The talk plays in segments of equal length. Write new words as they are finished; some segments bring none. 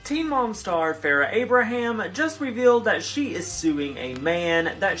Teen Mom star Farrah Abraham just revealed that she is suing a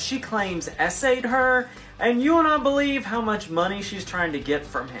man that she claims essayed her, and you will not believe how much money she's trying to get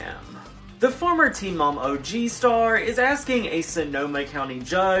from him. The former Teen Mom OG star is asking a Sonoma County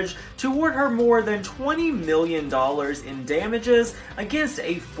judge to award her more than $20 million in damages against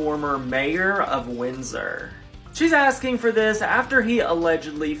a former mayor of Windsor. She's asking for this after he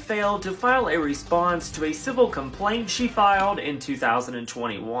allegedly failed to file a response to a civil complaint she filed in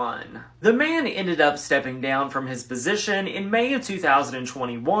 2021. The man ended up stepping down from his position in May of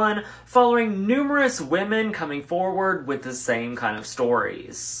 2021 following numerous women coming forward with the same kind of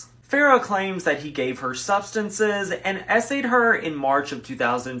stories. Farrah claims that he gave her substances and essayed her in March of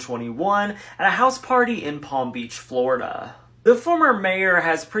 2021 at a house party in Palm Beach, Florida. The former mayor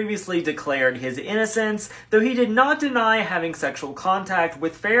has previously declared his innocence, though he did not deny having sexual contact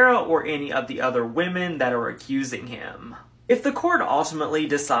with Farrah or any of the other women that are accusing him. If the court ultimately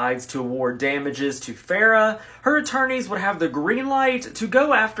decides to award damages to Farrah, her attorneys would have the green light to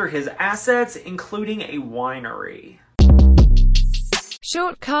go after his assets, including a winery.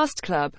 Short Cast Club